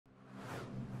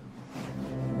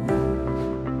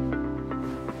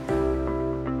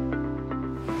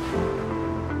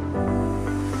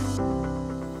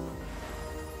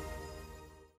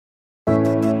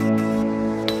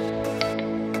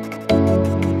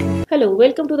Hello,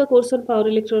 welcome to the course on power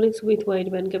electronics with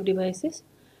wide bandgap devices.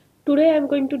 Today I am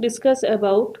going to discuss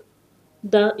about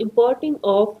the importing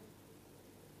of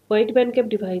wide bandgap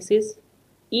devices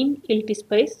in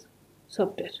LTSPICE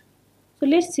software. So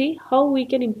let's see how we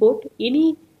can import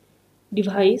any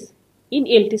device in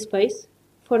LTSPICE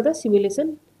for the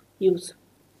simulation use.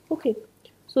 Okay,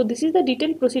 so this is the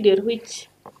detailed procedure which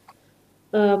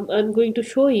I'm going to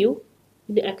show you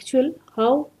in the actual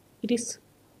how it is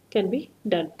can be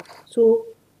done. So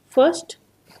first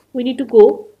we need to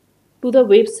go to the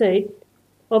website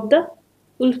of the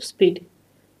Wolfspeed,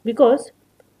 because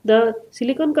the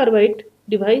silicon carbide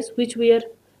device which we are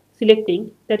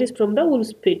selecting, that is from the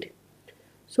Wolfspeed.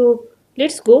 So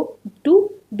let's go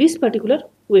to this particular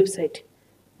website,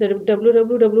 the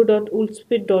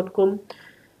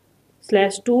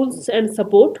www.wolfspeed.com/tools and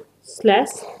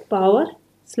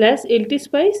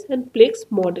support/power/LTSPICE and Plex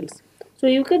models. So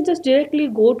you can just directly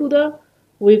go to the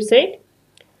website,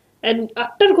 and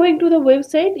after going to the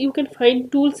website you can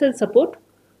find tools and support,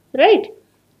 right?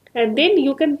 And then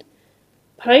you can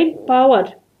find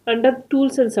power under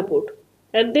tools and support,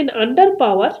 and then under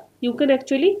power you can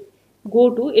actually go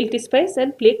to LTSPICE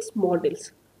and Plex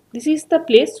models. This is the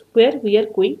place where we are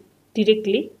going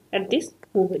directly at this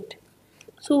moment.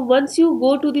 So once you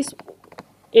go to this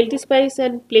LTSPICE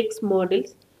and Plex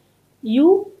models,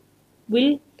 you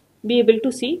will be able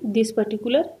to see this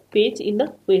particular page in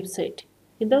the website,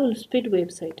 in the Wolfspeed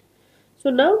website.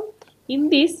 So now in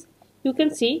this you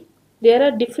can see there are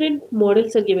different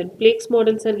models are given. Plex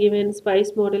models are given,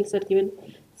 SPICE models are given.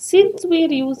 Since we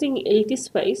are using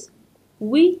LTSPICE,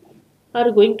 we are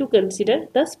going to consider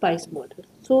the SPICE model.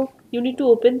 So you need to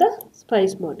open the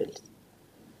SPICE models.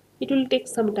 It will take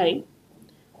some time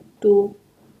to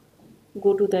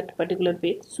go to that particular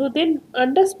page. So then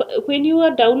under when you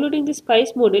are downloading the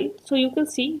SPICE model, so you can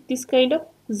see this kind of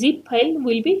zip file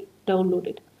will be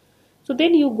downloaded. So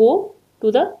then you go to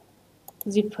the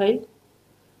zip file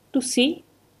to see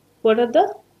what are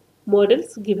the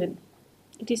models given.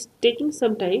 It is taking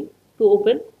some time to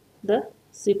open the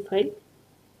zip file.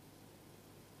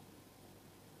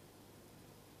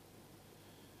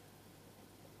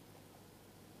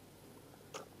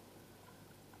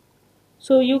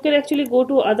 So you can actually go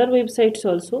to other websites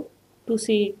also to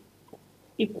see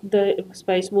if the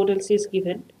SPICE models is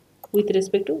given with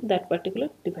respect to that particular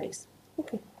device.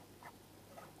 Okay.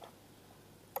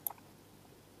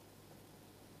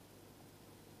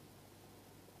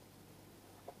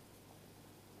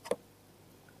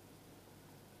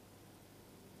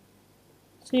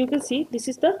 So you can see this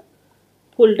is the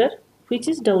folder which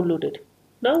is downloaded.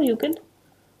 Now you can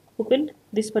open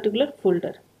this particular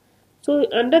folder. So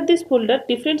under this folder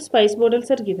different SPICE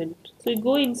models are given. So you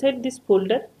go inside this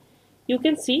folder, you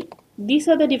can see these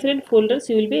are the different folders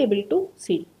you will be able to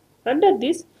see. Under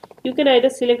this you can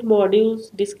either select modules,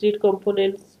 discrete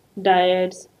components,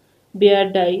 diodes,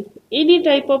 bare die, any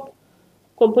type of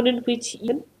component which you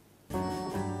can